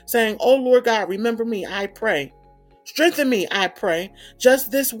Lord, saying, oh Lord God, remember me, I pray. Strengthen me, I pray,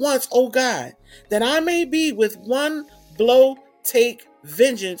 just this once, O God, that I may be with one blow take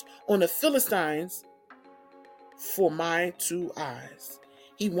vengeance on the Philistines for my 2 eyes.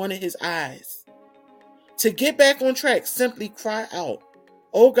 He wanted his eyes. To get back on track, simply cry out,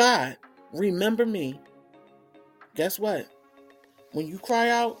 oh God, remember me. Guess what? When you cry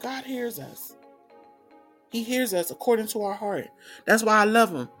out, God hears us. He hears us according to our heart. That's why I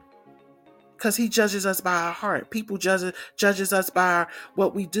love him. Because he judges us by our heart. People judges us by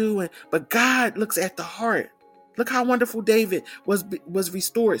what we do. But God looks at the heart. Look how wonderful David was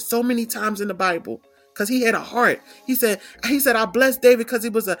restored so many times in the Bible. Because he had a heart. He said, I bless David because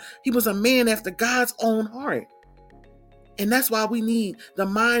he was a man after God's own heart. And that's why we need the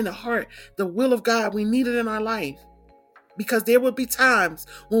mind, the heart, the will of God. We need it in our life. Because there will be times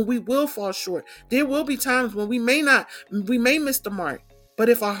when we will fall short. There will be times when we may miss the mark. But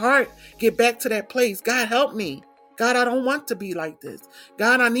if our heart get back to that place, God help me. God, I don't want to be like this.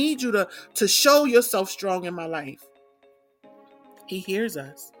 God, I need you to show yourself strong in my life. He hears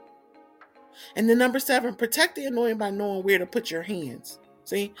us. And then number 7, protect the anointing by knowing where to put your hands.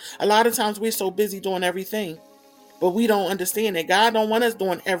 See, a lot of times we're so busy doing everything, but we don't understand that God don't want us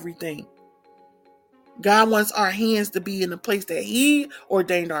doing everything. God wants our hands to be in the place that he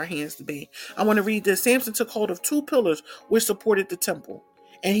ordained our hands to be. I want to read this. Samson took hold of 2 pillars which supported the temple,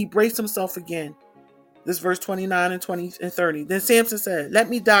 and he braced himself again. This verse 29 and 20 and 30. Then Samson said, let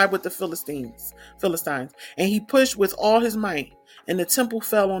me die with the Philistines. And he pushed with all his might, and the temple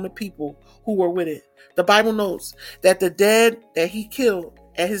fell on the people who were with it. The Bible notes that the dead that he killed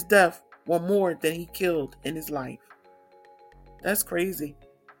at his death were more than he killed in his life. That's crazy.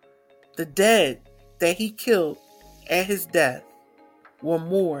 The dead that he killed at his death were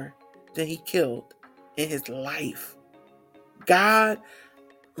more than he killed in his life. God,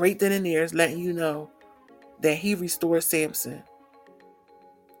 right then and there, is letting you know that he restored Samson.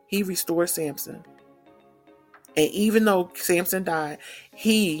 He restored Samson. And even though Samson died,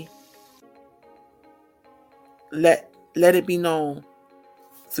 he let it be known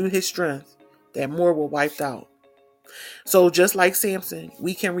through his strength that more were wiped out. So just like Samson,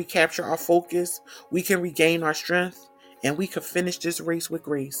 we can recapture our focus, we can regain our strength, and we can finish this race with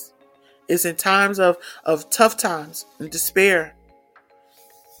grace. It's in times of tough times and despair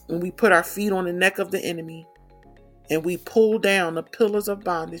when we put our feet on the neck of the enemy and we pull down the pillars of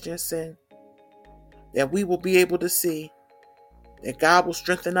bondage and sin, that we will be able to see that God will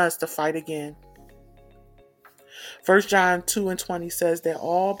strengthen us to fight again. 1 John 2 and 20 says that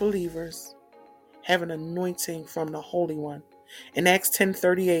all believers have an anointing from the Holy One. In Acts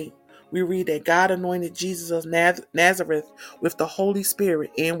 10:38, we read that God anointed Jesus of Nazareth with the Holy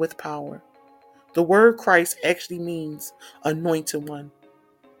Spirit and with power. The word Christ actually means anointed one.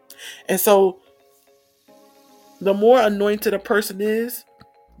 And so the more anointed a person is,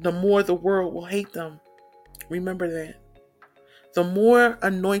 the more the world will hate them. Remember that. The more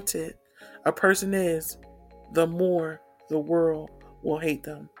anointed a person is, the more the world will hate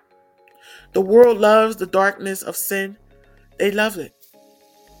them. The world loves the darkness of sin. They love it.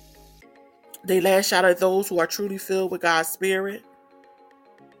 They lash out at those who are truly filled with God's Spirit.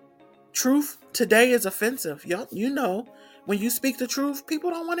 Truth today is offensive. You know, when you speak the truth, people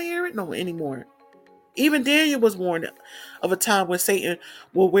don't want to hear it anymore. Even Daniel was warned of a time when Satan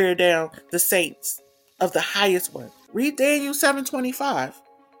will wear down the saints of the highest one. Read Daniel 7:25.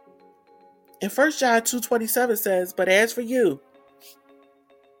 And 1 John 2:27 says, "But as for you,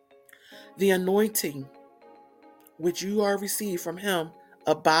 the anointing which you are received from him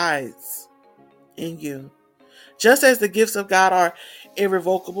abides in you. Just as the gifts of God are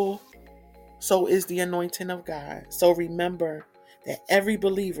irrevocable, so is the anointing of God." So remember that every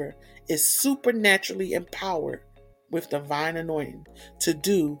believer is supernaturally empowered with divine anointing to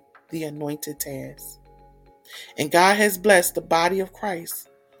do the anointed task. And God has blessed the body of Christ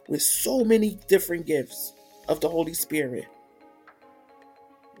with so many different gifts of the Holy Spirit.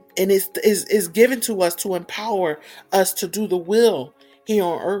 And it's given to us to empower us to do the will here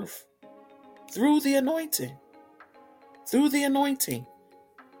on earth through the anointing, through the anointing,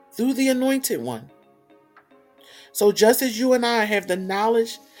 through the anointed one. So just as you and I have the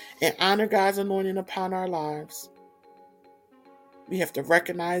knowledge and honor God's anointing upon our lives, we have to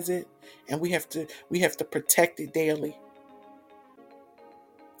recognize it, and we have to protect it daily.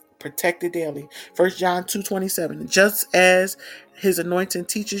 Protect it daily. 1 John 2:27. Just as his anointing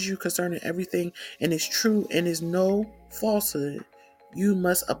teaches you concerning everything and is true and is no falsehood, you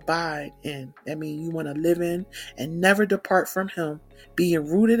must abide in. That means you want to live in and never depart from him, being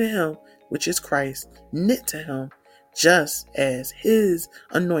rooted in him, which is Christ, knit to him, just as his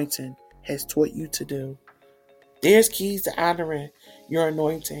anointing has taught you to do. There's keys to honoring your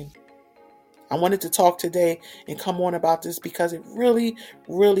anointing. I wanted to talk today and come on about this because it really,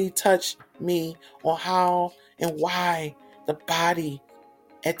 really touched me on how and why the body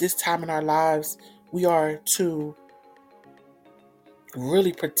at this time in our lives, we are to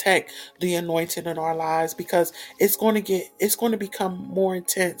really protect the anointing in our lives, because it's going to become more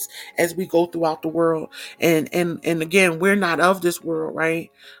intense as we go throughout the world. And again, we're not of this world,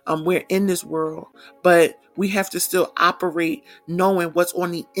 right? We're in this world, but we have to still operate knowing what's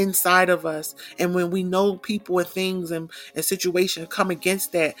on the inside of us. And when we know people and things and situations come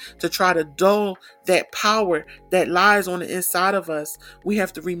against that to try to dull that power that lies on the inside of us, we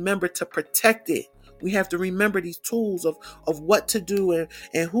have to remember to protect it. We have to remember these tools of what to do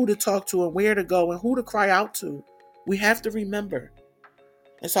and who to talk to and where to go and who to cry out to. We have to remember.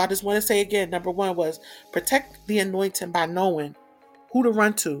 And so I just want to say again, number one was protect the anointing by knowing who to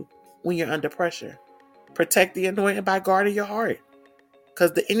run to when you're under pressure. Protect the anointing by guarding your heart,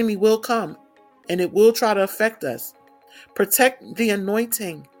 because the enemy will come and it will try to affect us. Protect the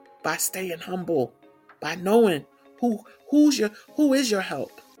anointing by staying humble, by knowing who is your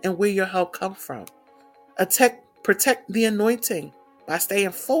help and where your help comes from. Protect the anointing by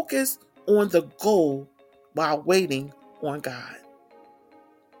staying focused on the goal while waiting on God.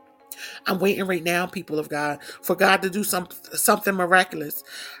 I'm waiting right now, people of God, for God to do something miraculous.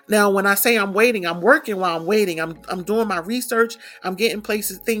 Now, when I say I'm waiting, I'm working while I'm waiting. I'm doing my research. I'm getting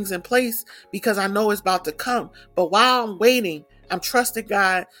things in place because I know it's about to come. But while I'm waiting, I'm trusting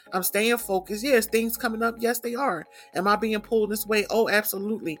God. I'm staying focused. Yes, things coming up. Yes, they are. Am I being pulled this way? Oh,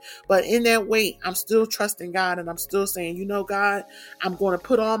 absolutely. But in that wait, I'm still trusting God, and I'm still saying, God, I'm going to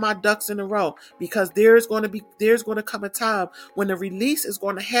put all my ducks in a row, because there's going to come a time when the release is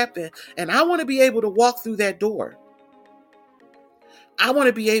going to happen, and I want to be able to walk through that door. I want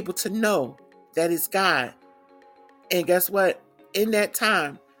to be able to know that it's God. And guess what? In that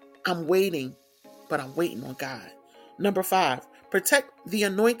time, I'm waiting, but I'm waiting on God. Number 5, protect the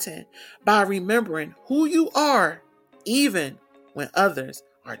anointing by remembering who you are, even when others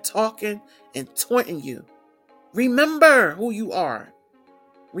are talking and taunting you. Remember who you are.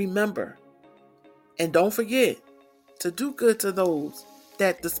 Remember. And don't forget to do good to those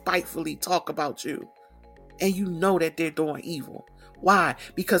that despitefully talk about you, and you know that they're doing evil. Why?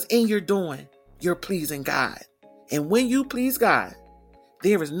 Because in your doing, you're pleasing God. And when you please God,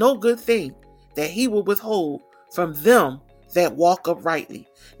 there is no good thing that he will withhold from them that walk uprightly.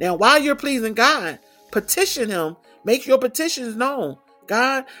 Now, while you're pleasing God, petition him. Make your petitions known.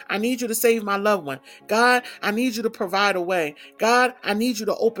 God, I need you to save my loved one. God, I need you to provide a way. God, I need you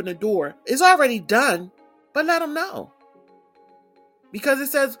to open the door. It's already done, but let him know. Because it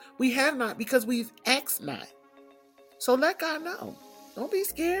says we have not because we've asked not. So let God know. Don't be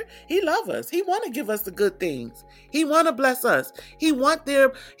scared. He loves us. He want to give us the good things. He want to bless us. He want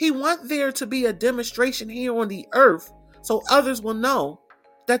there to be a demonstration here on the earth so others will know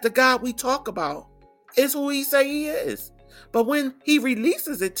that the God we talk about is who he say he is. But when he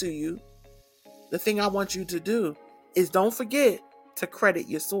releases it to you, the thing I want you to do is don't forget to credit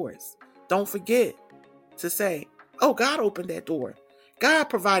your source. Don't forget to say, oh, God opened that door. God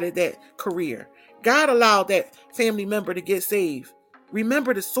provided that career. God allowed that family member to get saved.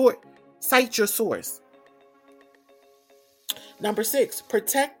 Remember to cite your source. Number 6,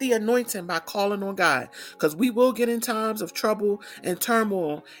 protect the anointing by calling on God. Because we will get in times of trouble and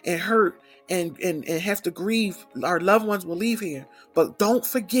turmoil and hurt and have to grieve. Our loved ones will leave here. But don't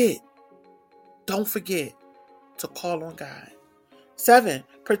forget to call on God. 7,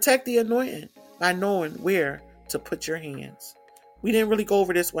 protect the anointing by knowing where to put your hands. We didn't really go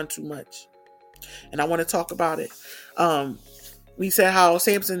over this one too much, and I want to talk about it. We said how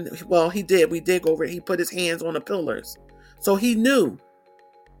Samson, we did go over it. He put his hands on the pillars. So he knew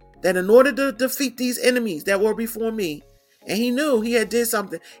that in order to defeat these enemies that were before me, and he knew he had did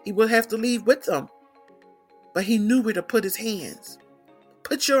something, he would have to leave with them. But he knew where to put his hands.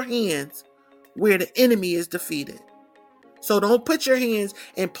 Put your hands where the enemy is defeated. So don't put your hands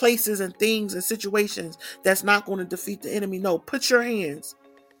in places and things and situations that's not going to defeat the enemy. No, put your hands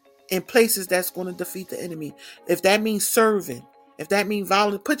in places that's going to defeat the enemy. If that means serving, if that means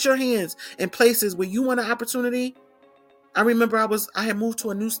violence, put your hands in places where you want an opportunity. I remember I had moved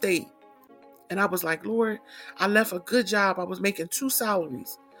to a new state, and I was like, Lord, I left a good job. I was making 2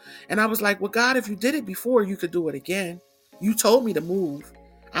 salaries. And I was like, well, God, if you did it before, you could do it again. You told me to move.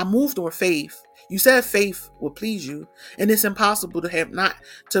 I moved on faith. You said faith will please you, and it's impossible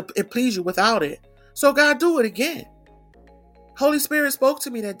to please you without it. So God, do it again. Holy Spirit spoke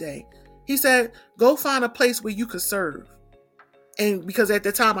to me that day. He said, go find a place where you could serve. And because at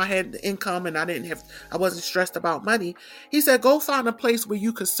the time I had the income and I wasn't stressed about money. He said, go find a place where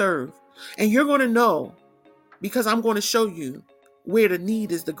you could serve. And you're going to know, because I'm going to show you where the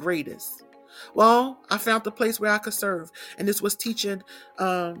need is the greatest. Well, I found the place where I could serve. And this was teaching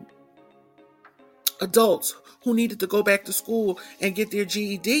adults who needed to go back to school and get their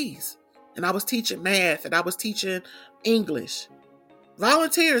GEDs. And I was teaching math and I was teaching English.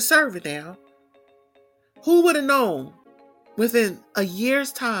 Volunteer serving now. Who would have known within a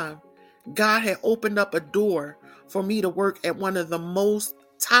year's time, God had opened up a door for me to work at one of the most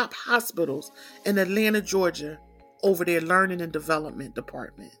top hospitals in Atlanta, Georgia, over their learning and development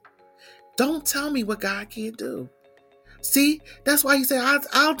department. Don't tell me what God can't do. See, that's why he said,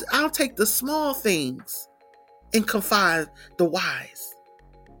 I'll take the small things and confide the wise.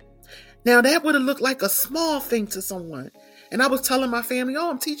 Now that would have looked like a small thing to someone. And I was telling my family,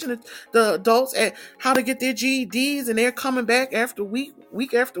 I'm teaching the adults at how to get their GEDs, and they're coming back after week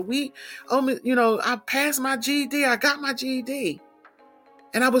after week. I passed my GED. I got my GED.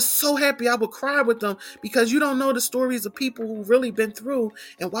 And I was so happy. I would cry with them, because you don't know the stories of people who really been through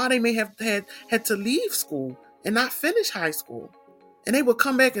and why they may have had to leave school and not finish high school. And they would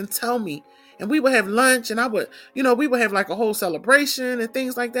come back and tell me, and we would have lunch, and we would have like a whole celebration and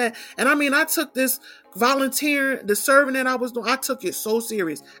things like that. And I took this volunteering, the serving that I was doing, I took it so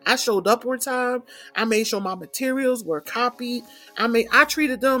serious. I showed up on time. I made sure my materials were copied. I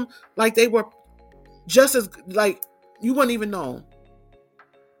treated them like they were just as, like, you wouldn't even know,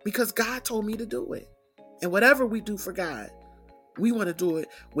 because God told me to do it. And whatever we do for God, we want to do it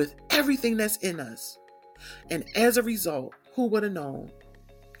with everything that's in us. And as a result, who would have known?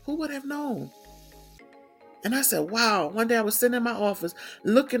 Who would have known? And I said, wow. One day I was sitting in my office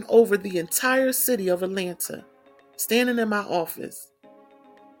looking over the entire city of Atlanta, standing in my office.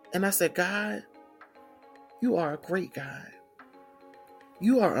 And I said, God, you are a great God.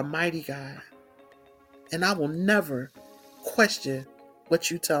 You are a mighty God. And I will never question what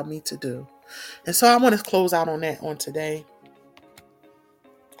you tell me to do. And so I want to close out on that on today.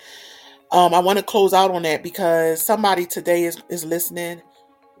 I want to close out on that because somebody today is listening,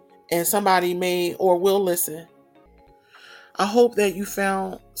 and somebody may or will listen. I hope that you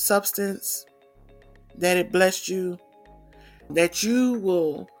found substance, that it blessed you, that you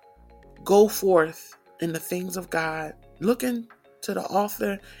will go forth in the things of God, looking to the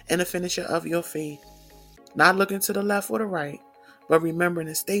author and the finisher of your faith, not looking to the left or the right, but remembering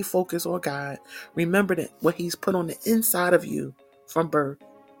to stay focused on God. Remember that what he's put on the inside of you from birth.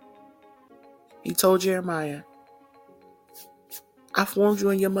 He told Jeremiah, I formed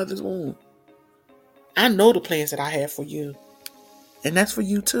you in your mother's womb. I know the plans that I have for you. And that's for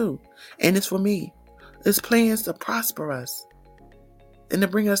you too. And it's for me. It's plans to prosper us and to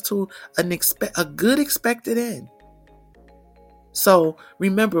bring us to a good expected end. So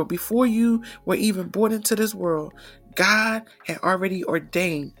remember, before you were even born into this world, God had already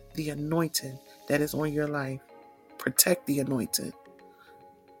ordained the anointing that is on your life. protect the anointing,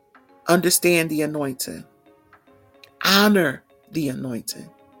 understand the anointing, honor the anointing,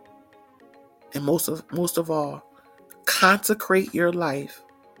 and most of all, consecrate your life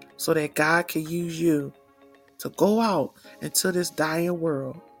so that God can use you to go out into this dying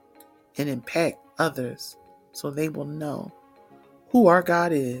world and impact others so they will know who our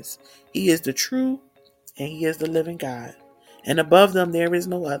God is. He is the true and He is the living God. And above them there is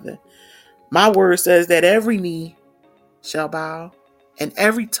no other. My word says that every knee shall bow and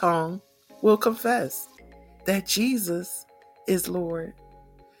every tongue will confess that Jesus is Lord.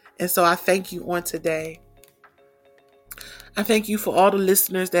 And so I thank you on today. I thank you for all the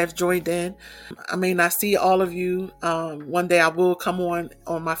listeners that have joined in. I may not see all of you. One day I will come on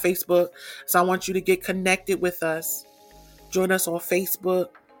my Facebook. So I want you to get connected with us. Join us on Facebook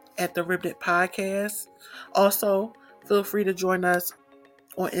at the Remnant Podcast. Also, feel free to join us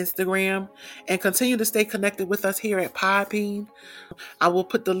on Instagram and continue to stay connected with us here at Podbean. I will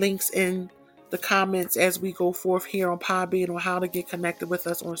put the links in the comments as we go forth here on Podbean on how to get connected with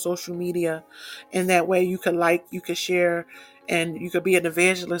us on social media. And that way you can you can share, and you could be an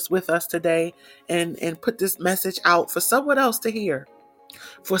evangelist with us today and put this message out for someone else to hear,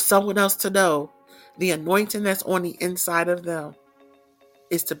 for someone else to know the anointing that's on the inside of them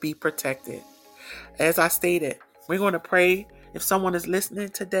is to be protected. As I stated, we're going to pray. If someone is listening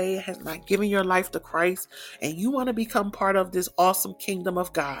today and has not given your life to Christ, and you want to become part of this awesome kingdom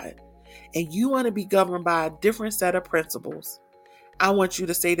of God, and you want to be governed by a different set of principles, I want you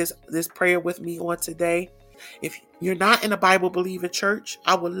to say this prayer with me on today. If you're not in a Bible-believing church,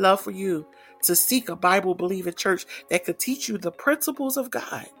 I would love for you to seek a Bible-believing church that could teach you the principles of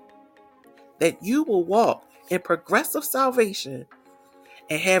God, that you will walk in progressive salvation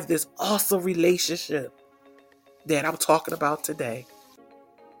and have this awesome relationship that I'm talking about today.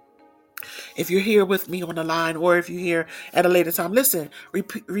 If you're here with me on the line, or if you're here at a later time, listen,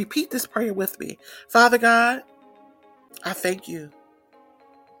 repeat this prayer with me. Father God, I thank you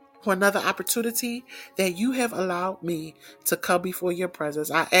for another opportunity that you have allowed me to come before your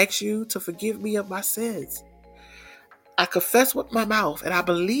presence. I ask you to forgive me of my sins. I confess with my mouth and I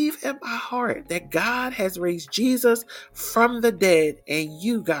believe in my heart that God has raised Jesus from the dead, and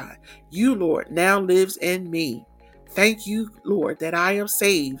you, God, you, Lord, now lives in me. Thank you, Lord, that I am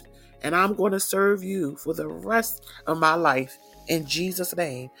saved and I'm going to serve you for the rest of my life. In Jesus'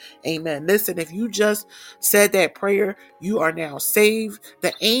 name, amen. Listen, if you just said that prayer, you are now saved.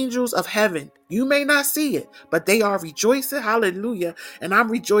 The angels of heaven, you may not see it, but they are rejoicing. Hallelujah. And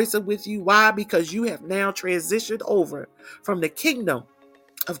I'm rejoicing with you. Why? Because you have now transitioned over from the kingdom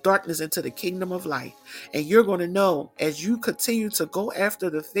of darkness into the kingdom of light. And you're going to know, as you continue to go after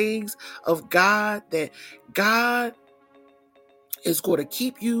the things of God, that God is going to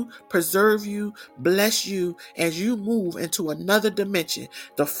keep you, preserve you, bless you as you move into another dimension,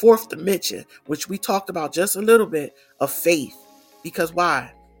 the fourth dimension, which we talked about just a little bit, of faith. Because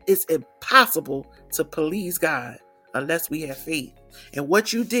why? It's impossible to please God unless we have faith. And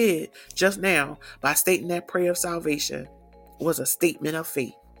what you did just now by stating that prayer of salvation was a statement of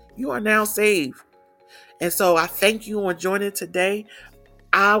faith. You are now saved. And so I thank you on joining today.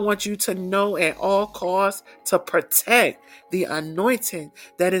 I want you to know at all costs to protect the anointing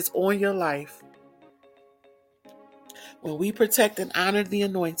that is on your life. When we protect and honor the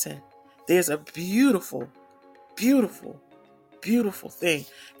anointing, there's a beautiful, beautiful, beautiful thing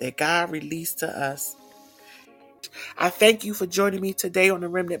that God released to us. I thank you for joining me today on the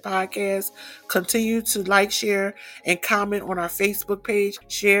Remnant Podcast. Continue to like, share, and comment on our Facebook page.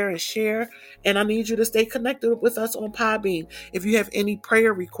 Share. And I need you to stay connected with us on Podbean. If you have any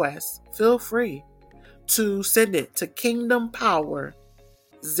prayer requests, feel free to send it to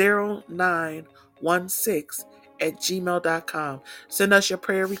kingdompower0916@gmail.com. Send us your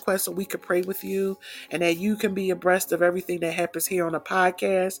prayer requests so we can pray with you and that you can be abreast of everything that happens here on the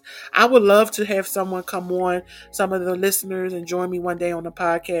podcast. I would love to have someone come on, some of the listeners, and join me one day on the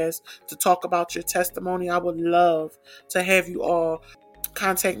podcast to talk about your testimony. I would love to have you all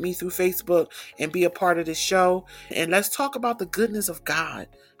contact me through Facebook and be a part of this show. And let's talk about the goodness of God.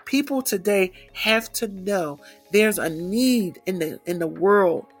 People today have to know there's a need in the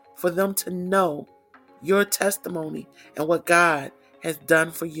world for them to know your testimony and what God has done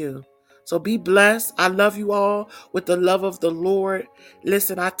for you. So be blessed. I love you all with the love of the Lord.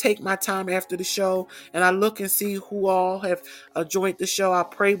 Listen, I take my time after the show and I look and see who all have joined the show. I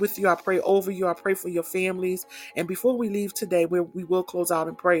pray with you. I pray over you. I pray for your families. And before we leave today, we will close out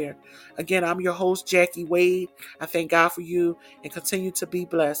in prayer. Again, I'm your host, Jackie Wade. I thank God for you and continue to be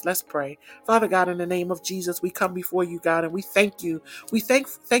blessed. Let's pray. Father God, in the name of Jesus, we come before you, God, and we thank you. We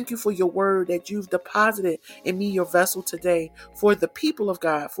thank you for your word that you've deposited in me, your vessel today, for the people of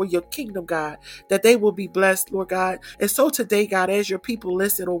God, for your kingdom, God, that they will be blessed, Lord God. And so today, God, as your people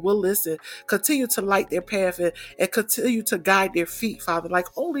listen or will listen, continue to light their path and continue to guide their feet, Father, like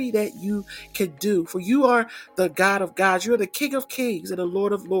only that you can do. For you are the God of gods. You are the King of kings and the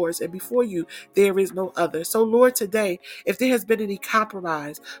Lord of lords. And before you, there is no other. So, Lord, today, if there has been any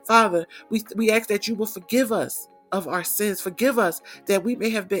compromise, Father, we ask that you will forgive us of our sins. Forgive us that we may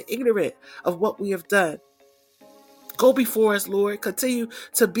have been ignorant of what we have done. Go before us, Lord. Continue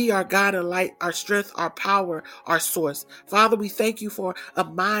to be our God and light, our strength, our power, our source. Father, we thank you for a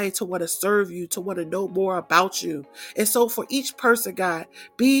mind to want to serve you, to want to know more about you. And so for each person, God,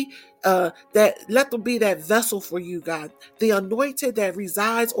 let them be that vessel for you, God. The anointed that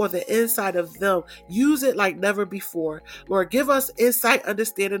resides on the inside of them, use it like never before. Lord, give us insight,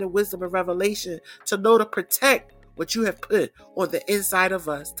 understanding, and wisdom and revelation to know to protect what you have put on the inside of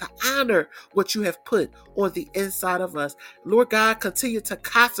us, to honor what you have put on the inside of us. Lord God, continue to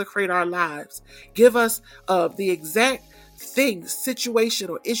consecrate our lives. Give us the exact thing, situation,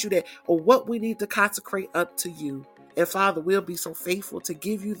 or issue or what we need to consecrate up to you. And Father, we'll be so faithful to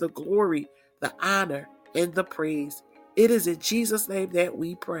give you the glory, the honor, and the praise. It is in Jesus' name that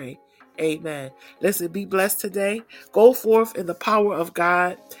we pray. Amen. Listen, be blessed today. Go forth in the power of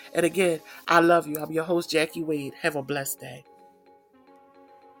God. And again, I love you. I'm your host, Jackie Wade. Have a blessed day.